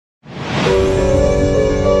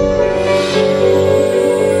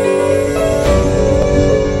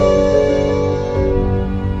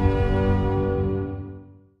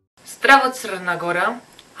Srna Gora.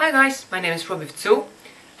 Hi guys, my name is Robiv2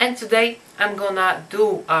 and today I'm gonna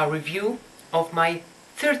do a review of my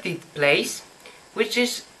 30th place, which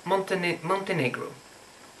is Montenegro.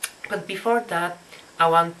 But before that I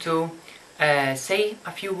want to say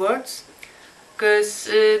a few words, because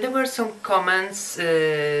there were some comments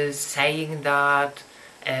saying that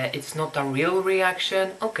it's not a real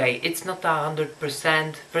reaction. Okay, it's not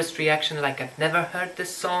 100% first reaction, like I've never heard this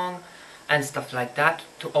song and stuff like that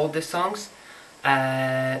to all the songs,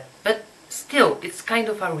 but still it's kind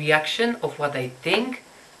of a reaction of what I think,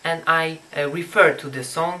 and I refer to the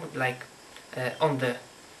song like on the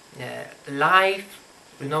live,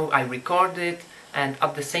 you know, I record it, and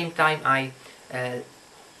at the same time I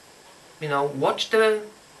you know, watch the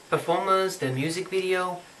performance, the music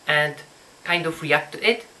video, and kind of react to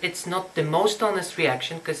it. It's not the most honest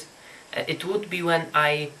reaction, because it would be when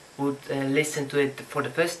I would listen to it for the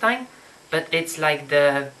first time, but it's like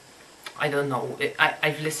the, I don't know,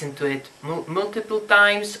 I've listened to it multiple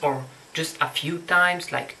times or just a few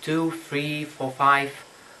times, like 2, 3, 4, 5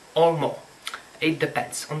 or more. It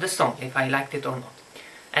depends on the song if I liked it or not,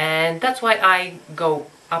 and that's why I go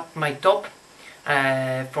up my top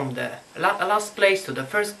from the last place to the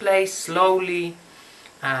first place, slowly,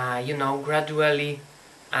 you know, gradually,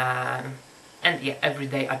 and yeah, every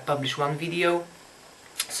day I publish one video.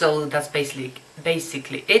 So that's basically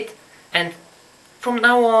it. And from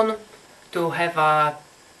now on, to have a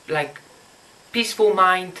like peaceful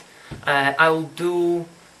mind, I'll do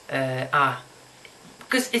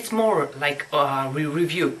because it's more like a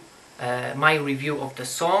review, my review of the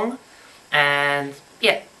song, and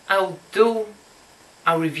yeah, I'll do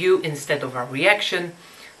a review instead of a reaction.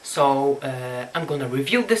 So I'm gonna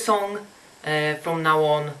review the song from now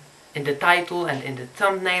on. In the title and in the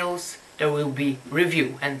thumbnails there will be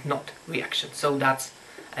review and not reaction, so that's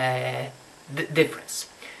the difference.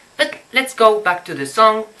 But let's go back to the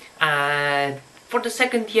song. For the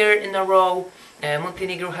second year in a row,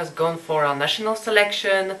 Montenegro has gone for a national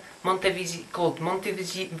selection, called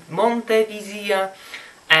Montevisia,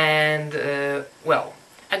 and well,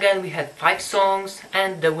 again we had 5 songs,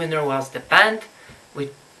 and the winner was the band,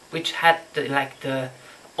 which had the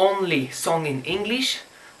only song in English,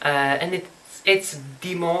 and it's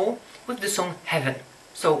D-Moll with the song Heaven.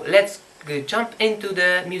 So let's jump into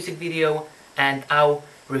the music video and I'll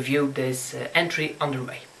review this entry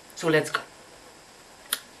underway. So let's go.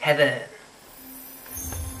 Heaven.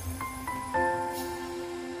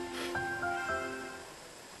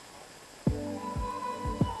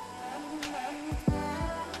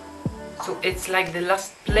 So it's like the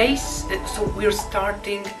last place, so we're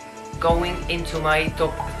starting going into my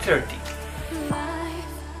top 30.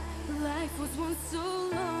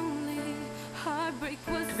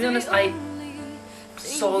 To be honest, I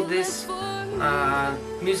saw this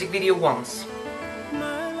music video once,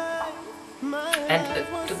 and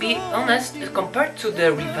to be honest, compared to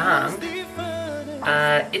the revamp,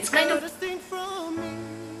 it's kind of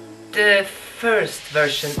the first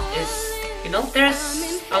version is, you know,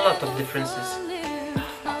 there's a lot of differences.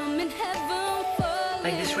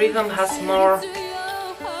 Like this revamp has more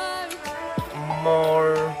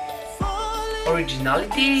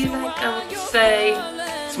originality, like I would say.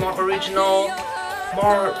 It's more original,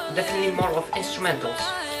 definitely more of instrumentals,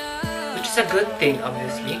 which is a good thing,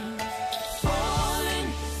 obviously.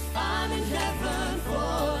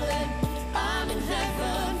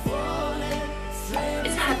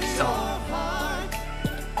 It's a happy song,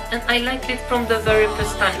 and I liked it from the very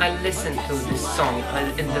first time I listened to this song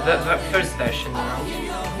in the first version, you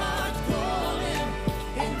know.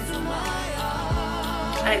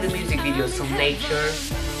 I like the music videos, some nature,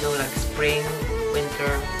 you know, like spring,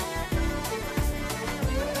 winter.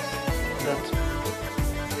 That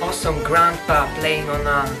awesome grandpa playing on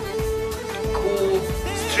a cool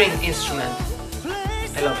string instrument.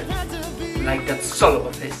 I love it. Like that solo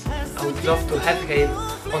of his. I would love to have him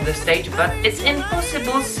on the stage, but it's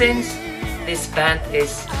impossible since this band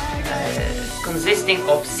is consisting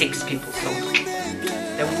of 6 people, so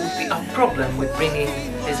there will be a problem with bringing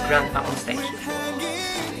this grandpa on stage.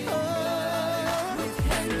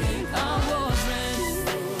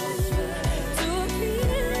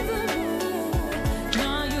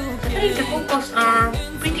 I think the vocals are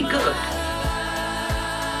pretty good,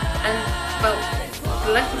 and well,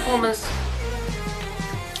 the live performance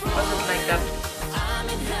wasn't like that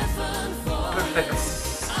perfect,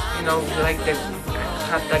 you know, like they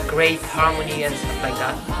had that great harmony and stuff like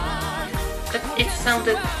that, but it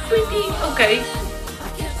sounded pretty okay.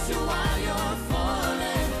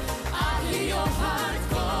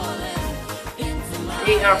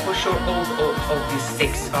 They are for sure, all of these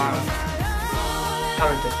 6 are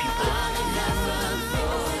talented people.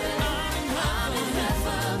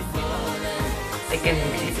 they can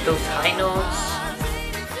hit those high notes,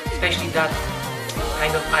 especially that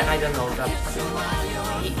kind of, I don't know, that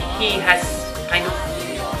he has kind of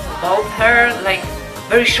bald hair, like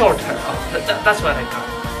very short hair. Oh, that's what I call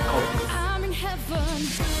it.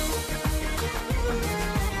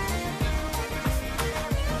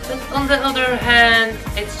 But on the other hand,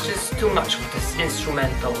 it's just too much with this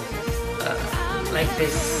instrumental, like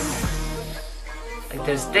this, like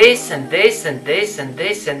there's this and this and this and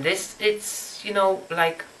this and this. It's, you know,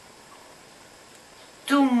 like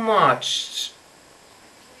too much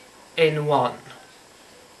in one,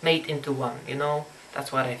 made into one, you know.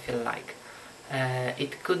 That's what I feel like.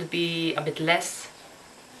 It could be a bit less,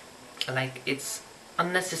 like it's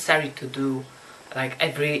unnecessary to do like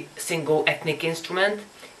every single ethnic instrument.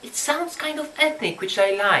 It sounds kind of ethnic, which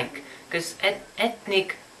I like, because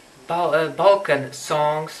ethnic Balkan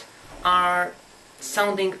songs are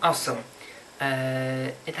sounding awesome.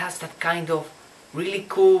 It has that kind of really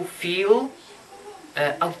cool feel,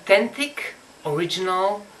 authentic,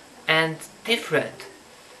 original and different,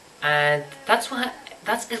 and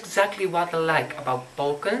that's exactly what I like about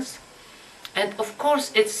Balkans. And of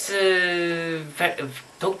course it's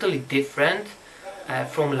totally different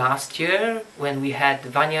from last year, when we had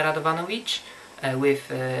Vanja Radovanovic with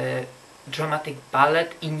dramatic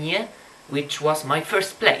ballad Inje, which was my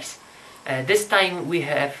first place. This time we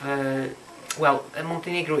have, well,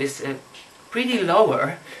 Montenegro is pretty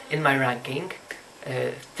lower in my ranking.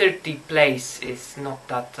 30th place is not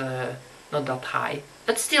that high,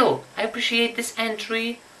 but still I appreciate this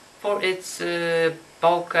entry for its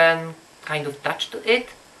Balkan kind of touch to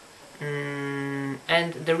it,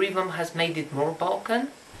 and the rhythm has made it more Balkan,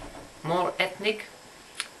 more ethnic.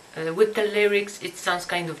 With the lyrics it sounds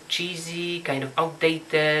kind of cheesy, kind of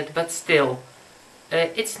outdated, but still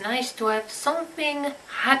it's nice to have something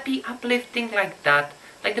happy, uplifting like that.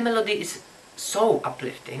 Like the melody is so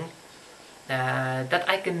uplifting that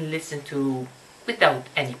I can listen to without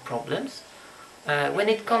any problems. When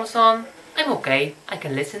it comes on, I'm okay. I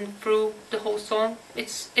can listen through the whole song.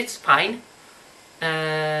 It's fine.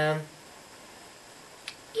 Yeah.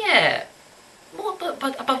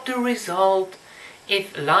 But about the result,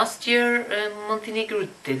 if last year Montenegro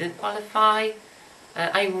didn't qualify,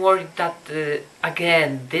 I'm worried that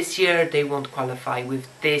again this year they won't qualify with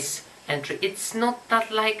this entry. It's not that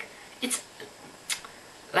like, it's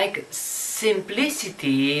like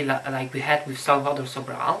simplicity like we had with Salvador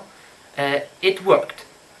Sobral. It worked,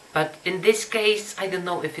 but in this case I don't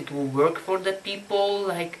know if it will work for the people.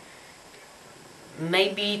 Like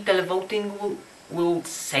maybe televoting will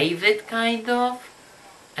save it kind of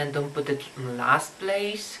and don't put it in last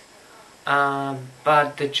place,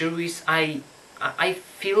 but the juries, I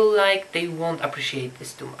feel like they won't appreciate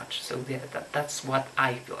this too much. So yeah, that's what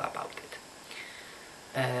I feel about it.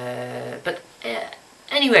 But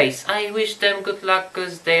anyways, I wish them good luck,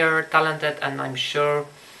 because they are talented and I'm sure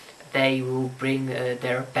they will bring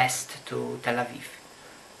their best to Tel Aviv.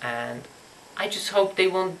 And I just hope they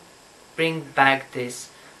won't bring back this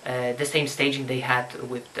the same staging they had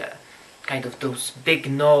with the kind of those big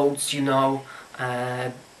notes, you know,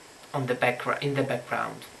 on the in the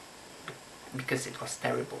background, because it was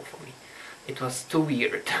terrible for me. It was too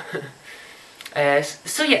weird.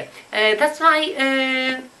 So yeah, that's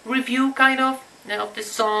my review kind of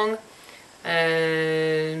this song.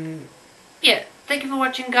 Yeah, thank you for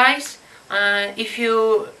watching, guys. If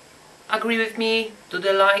you agree with me, do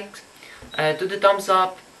the like, do the thumbs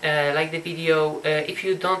up, like the video. If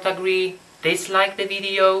you don't agree, dislike the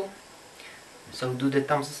video, so do the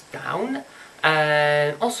thumbs down.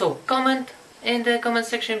 Also comment in the comment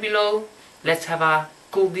section below. Let's have a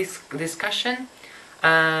cool discussion.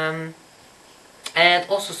 And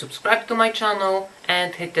also subscribe to my channel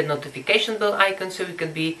and hit the notification bell icon so you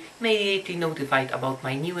can be immediately notified about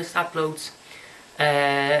my newest uploads.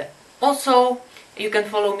 Also, you can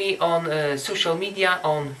follow me on social media.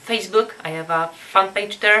 On Facebook, I have a fan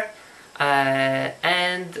page there,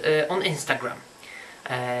 and on Instagram.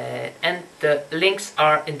 And the links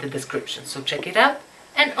are in the description, so check it out.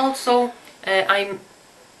 And also, I'm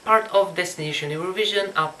part of Destination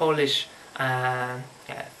Eurovision, a Polish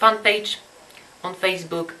fan page on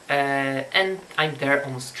Facebook, and I'm there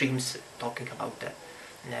on streams talking about the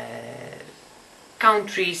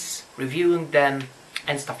countries, reviewing them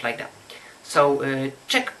and stuff like that. So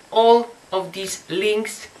check all of these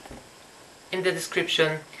links in the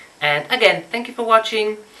description. And again, thank you for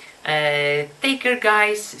watching. Take care,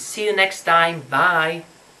 guys. See you next time. Bye.